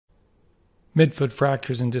Midfoot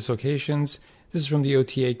fractures and dislocations. This is from the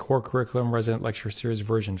OTA Core Curriculum Resident Lecture Series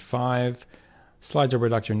version 5. Slides are by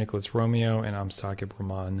Dr. Nicholas Romeo, and I'm Saqib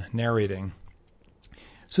Rahman narrating.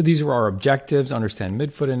 So these are our objectives: understand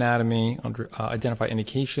midfoot anatomy, identify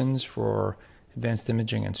indications for advanced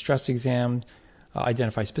imaging and stress exam,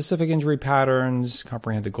 identify specific injury patterns,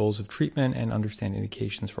 comprehend the goals of treatment, and understand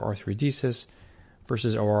indications for arthrodesis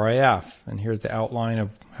versus ORIF. And here's the outline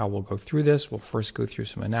of how we'll go through this. We'll first go through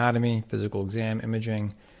some anatomy, physical exam,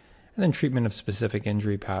 imaging, and then treatment of specific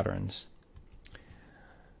injury patterns.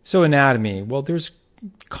 So anatomy, well, there's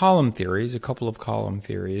column theories, a couple of column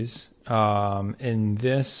theories. In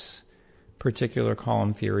this particular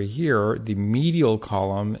column theory here, the medial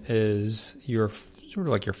column is your sort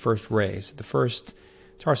of like your first ray. So the first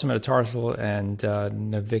tarsometatarsal and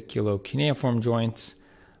naviculo-cuneiform joints.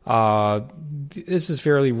 This is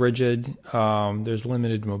fairly rigid. There's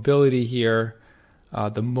limited mobility here.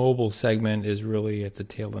 The mobile segment is really at the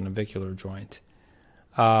talonavicular joint.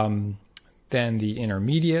 Then the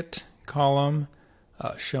intermediate column,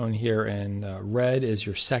 shown here in red, is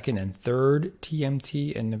your second and third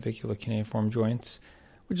TMT and naviculo-cuneiform joints,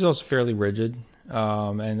 which is also fairly rigid,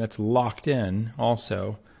 and that's locked in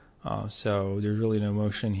also. So there's really no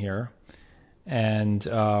motion here. And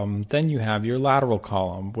then you have your lateral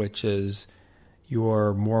column, which is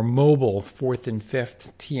your more mobile fourth and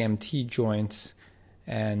fifth TMT joints.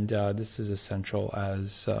 And this is essential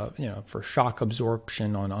as, for shock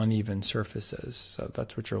absorption on uneven surfaces. So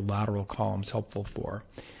that's what your lateral column is helpful for.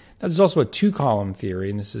 Now, there's also a two-column theory,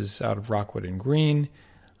 and this is out of Rockwood and Green,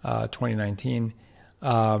 2019.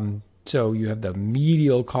 So you have the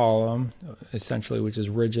medial column, essentially, which is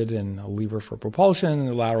rigid and a lever for propulsion, and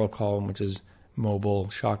the lateral column, which is mobile,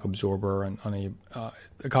 shock absorber, and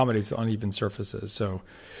accommodates uneven surfaces. So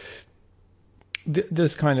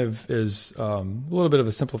this kind of is a little bit of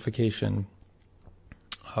a simplification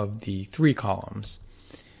of the three columns.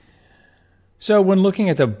 So when looking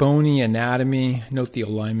at the bony anatomy, note the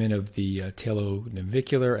alignment of the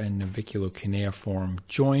talonavicular and naviculo-cuneiform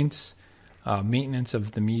joints. Maintenance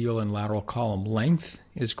of the medial and lateral column length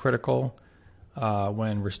is critical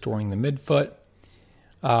when restoring the midfoot.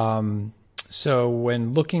 So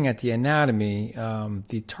when looking at the anatomy,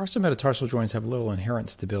 the tarsometatarsal joints have little inherent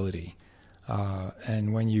stability.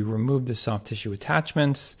 And when you remove the soft tissue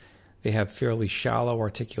attachments, they have fairly shallow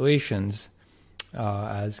articulations,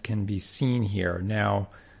 as can be seen here. Now,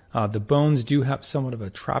 the bones do have somewhat of a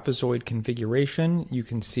trapezoid configuration. You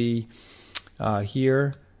can see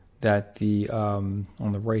here that the on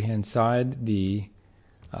the right-hand side, you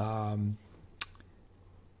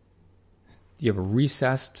have a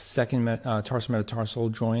recessed second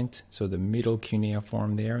tarsometatarsal joint, so the middle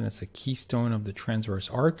cuneiform there, and that's the keystone of the transverse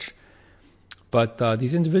arch. But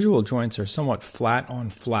these individual joints are somewhat flat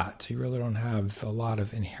on flat, so you really don't have a lot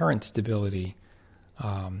of inherent stability,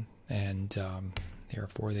 and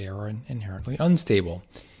therefore they are inherently unstable.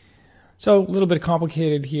 So a little bit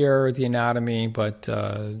complicated here, the anatomy, but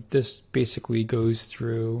this basically goes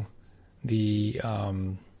through the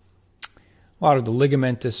a lot of the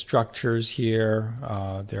ligamentous structures here.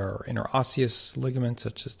 There are interosseous ligaments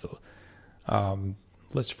such as the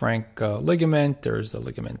Lisfranc ligament. There's the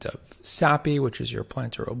ligament of Sappi, which is your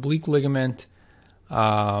plantar oblique ligament.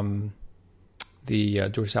 The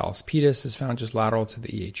dorsalis pedis is found just lateral to the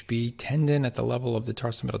EHB tendon at the level of the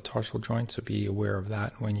tarsometatarsal joint, so be aware of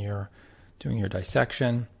that when you're doing your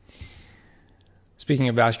dissection. Speaking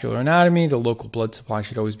of vascular anatomy, the local blood supply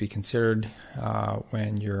should always be considered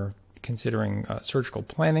when you're considering surgical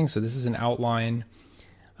planning. So this is an outline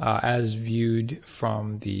as viewed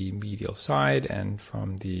from the medial side and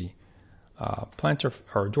from the plantar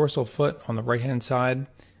or dorsal foot on the right-hand side.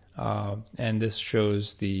 And this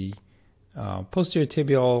shows the posterior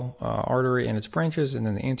tibial artery and its branches, and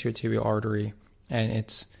then the anterior tibial artery and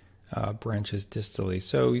its branches distally.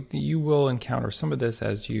 So you will encounter some of this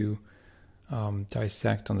as you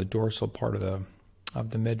dissect on the dorsal part of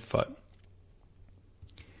the midfoot.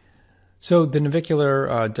 So the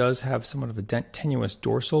navicular does have somewhat of a tenuous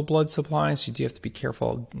dorsal blood supply, so you do have to be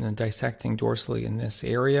careful dissecting dorsally in this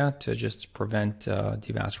area to just prevent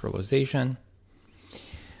devascularization.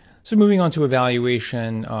 So moving on to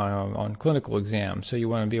evaluation on clinical exam. So you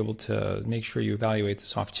want to be able to make sure you evaluate the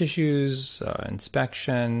soft tissues,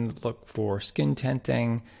 inspection, look for skin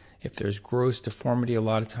tenting. If there's gross deformity, a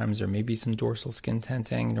lot of times there may be some dorsal skin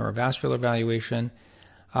tenting. Neurovascular evaluation.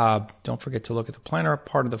 Don't forget to look at the plantar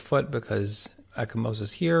part of the foot, because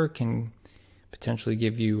ecchymosis here can potentially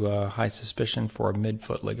give you high suspicion for a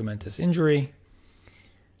midfoot ligamentous injury.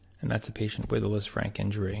 And that's a patient with a Lisfranc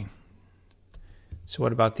injury. So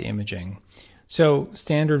what about the imaging? So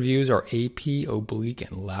standard views are AP, oblique,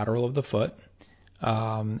 and lateral of the foot.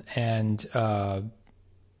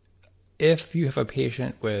 If you have a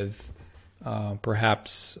patient with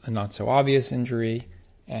perhaps a not so obvious injury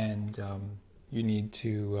and you need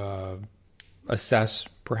to assess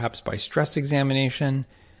perhaps by stress examination,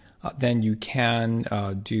 then you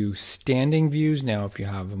can do standing views. Now, if you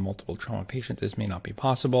have a multiple trauma patient, this may not be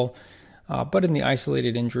possible. But in the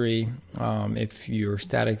isolated injury, if your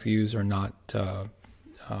static views are not that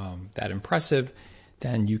impressive,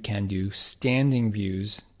 then you can do standing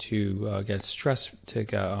views to get stress, to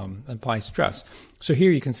apply stress. So here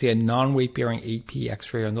you can see a non-weight bearing AP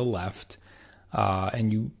X-ray on the left,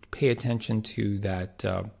 and you pay attention to that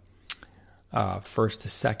first to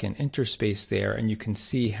second interspace there, and you can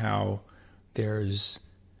see how there's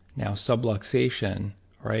now subluxation,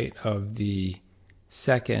 right, of the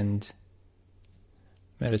second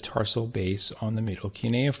metatarsal base on the medial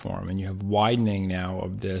cuneiform, and you have widening now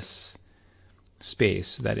of this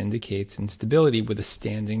space that indicates instability with a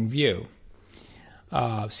standing view.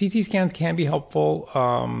 CT scans can be helpful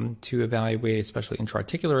to evaluate, especially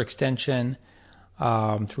intra-articular extension.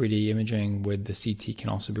 3D imaging with the CT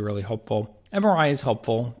can also be really helpful. MRI is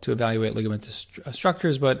helpful to evaluate ligamentous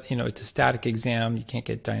structures, but it's a static exam. You can't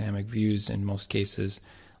get dynamic views in most cases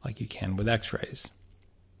like you can with X-rays.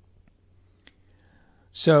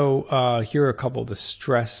 So here are a couple of the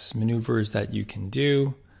stress maneuvers that you can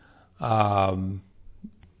do. And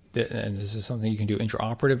this is something you can do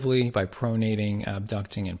intraoperatively by pronating,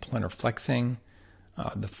 abducting, and plantar flexing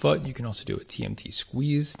the foot. You can also do a TMT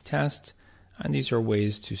squeeze test. And these are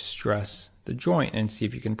ways to stress the joint and see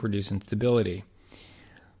if you can produce instability.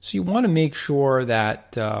 So you want to make sure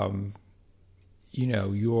that,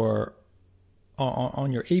 you're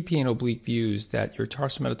on your AP and oblique views that your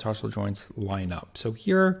tarsometatarsal joints line up. So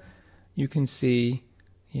here you can see,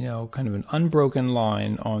 kind of an unbroken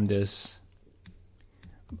line on this,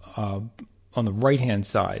 on the right-hand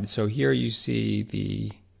side. So here you see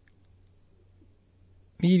the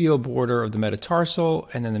medial border of the metatarsal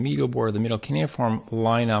and then the medial border of the medial cuneiform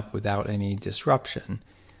line up without any disruption.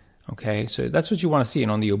 Okay, so that's what you want to see.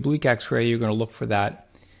 And on the oblique X-ray, you're going to look for that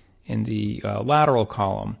in the lateral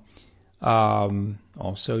column.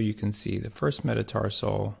 Also, you can see the first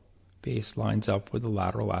metatarsal base lines up with the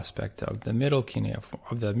lateral aspect of the middle cuneiform,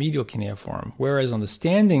 of the medial cuneiform. Whereas on the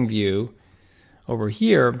standing view over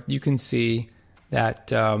here, you can see that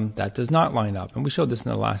that does not line up. And we showed this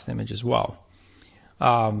in the last image as well.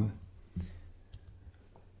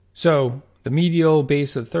 So the medial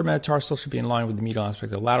base of the third metatarsal should be in line with the medial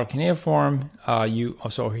aspect of the lateral cuneiform. You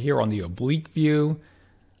also here on the oblique view,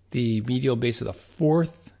 the medial base of the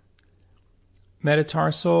fourth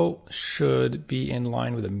metatarsal should be in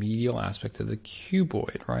line with the medial aspect of the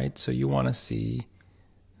cuboid, right? So you want to see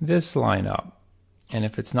this line up. And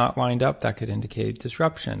if it's not lined up, that could indicate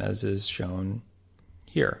disruption, as is shown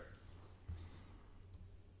here.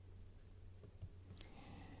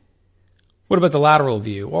 What about the lateral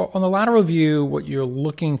view? Well, on the lateral view, what you're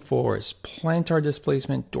looking for is plantar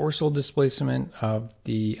displacement, dorsal displacement of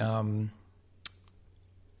the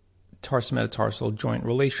tarsometatarsal joint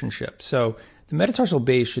relationship. So the metatarsal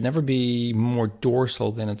base should never be more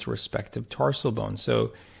dorsal than its respective tarsal bone.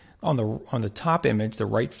 So on the top image, the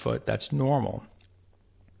right foot, that's normal.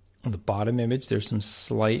 On the bottom image, there's some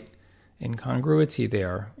slight incongruity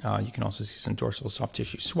there. You can also see some dorsal soft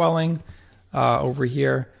tissue swelling over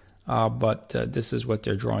here. But this is what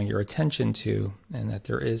they're drawing your attention to, and that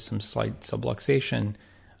there is some slight subluxation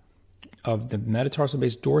of the metatarsal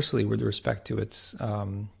base dorsally with respect to its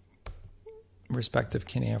respective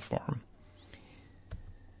cuneiform.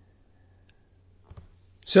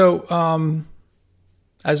 So,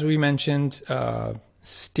 as we mentioned,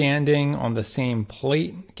 standing on the same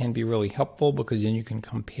plate can be really helpful because then you can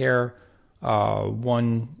compare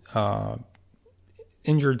one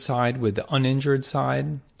injured side with the uninjured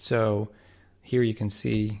side. So here you can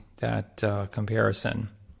see that comparison.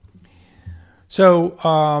 So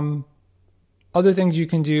other things you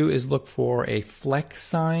can do is look for a flex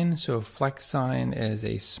sign. So a flex sign is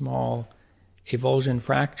a small avulsion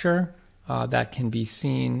fracture that can be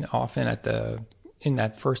seen often in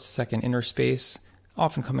that first second interspace,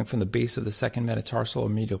 often coming from the base of the second metatarsal or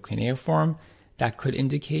medial cuneiform. That could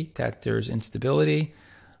indicate that there's instability.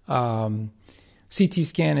 CT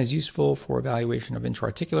scan is useful for evaluation of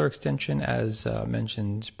intra-articular extension, as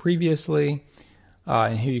mentioned previously.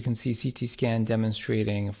 And here you can see CT scan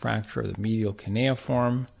demonstrating a fracture of the medial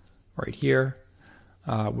cuneiform right here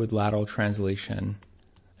with lateral translation.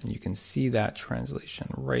 And you can see that translation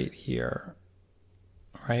right here,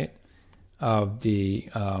 right, of the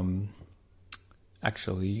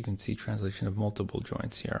Actually, you can see translation of multiple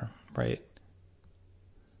joints here, right?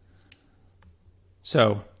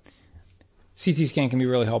 So CT scan can be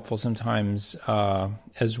really helpful sometimes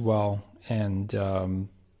as well. And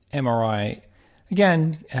MRI,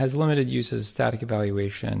 again, has limited use as static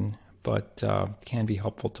evaluation, but can be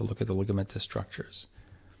helpful to look at the ligamentous structures.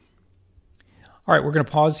 All right, we're going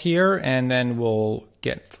to pause here, and then we'll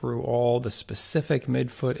get through all the specific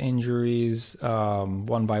midfoot injuries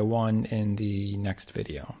one by one in the next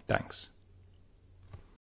video. Thanks.